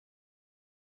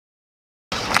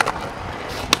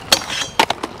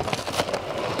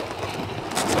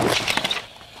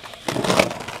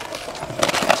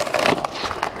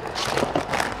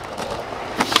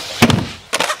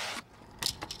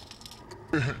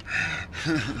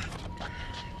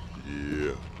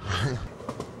Yeah.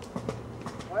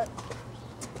 What?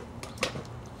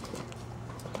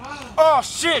 Oh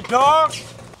shit, dog!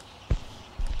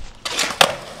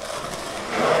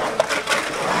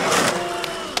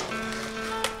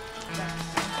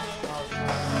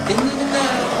 In the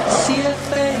night, see a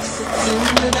face that's in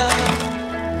the dark.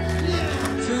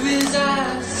 Through his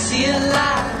eyes, see a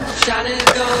light shining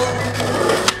gold.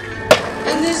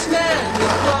 And this man who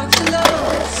walks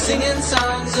alone, singing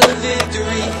songs of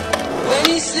victory. When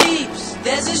he sleeps,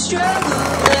 there's a struggle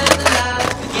and the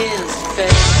light begins to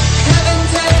fade. Heaven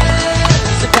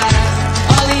tells the past,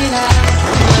 all he has,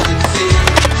 love and fear.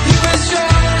 He was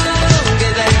stronger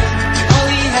than all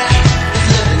he had was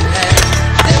love and hate.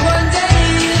 Then one day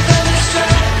the thunder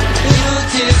struck, little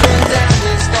tears run down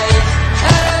his face.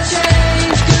 And I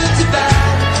changed good to bad,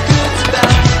 good to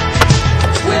bad.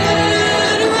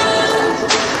 Where to run?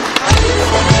 Are you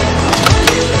there? Are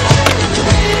you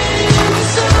there? In the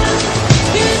sun,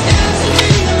 he's dancing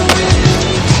in the wind.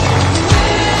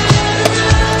 Where to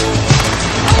run?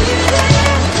 Are you there?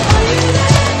 Are you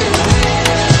there? In the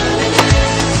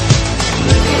wilderness,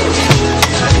 looking in the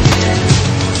darkness.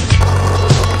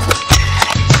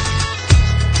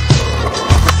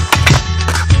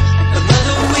 A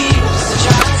mother weeps, a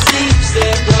child sleeps,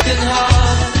 their broken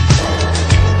heart.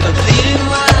 A bleeding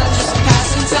wine, just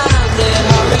passing time, their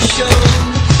horror shown.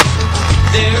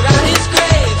 They're at his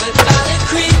grave at Valley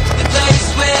Creek, the place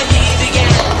where he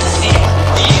began to see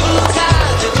the evil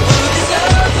tide that would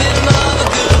deserve him all the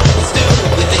good that stood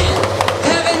within.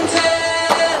 Heaven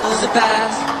tells the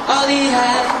past, all he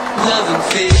had, love and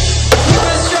fear. He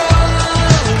was stronger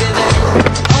than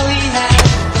all he had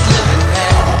was love and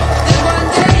pain. Then one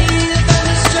day the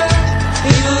thunder struck,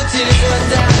 evil tears run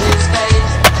down his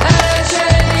face. And I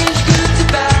changed good to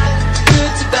bad,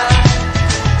 good to bad.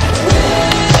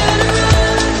 Where to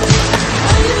run?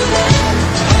 Are you there?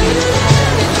 Are you there?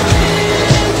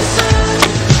 In the sun,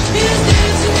 he's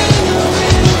dancing in the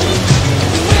wind.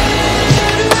 Where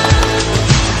to run?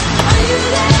 Are you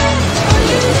there? Are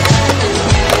you there? In the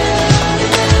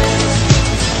wilderness,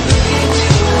 looking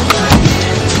in the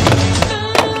darkness.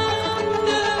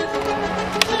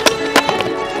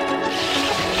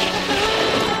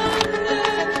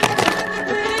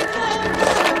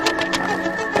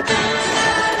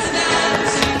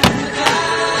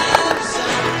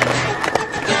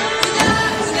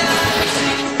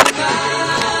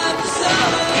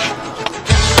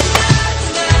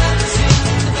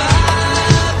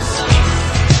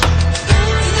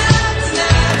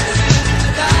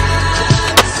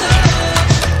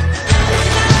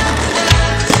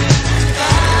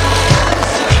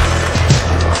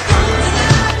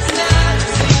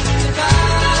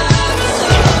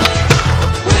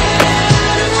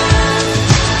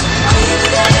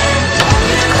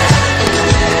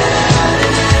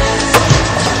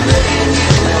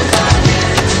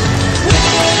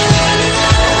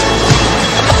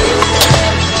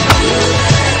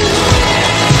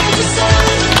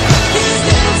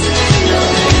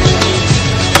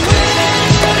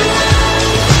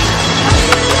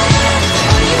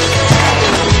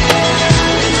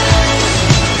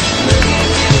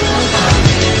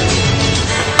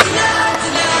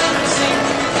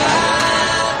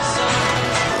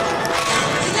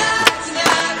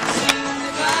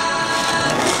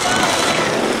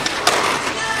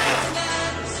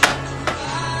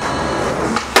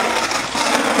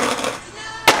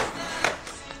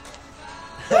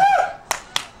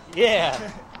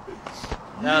 Yeah.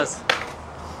 That was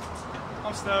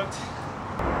I'm stoked.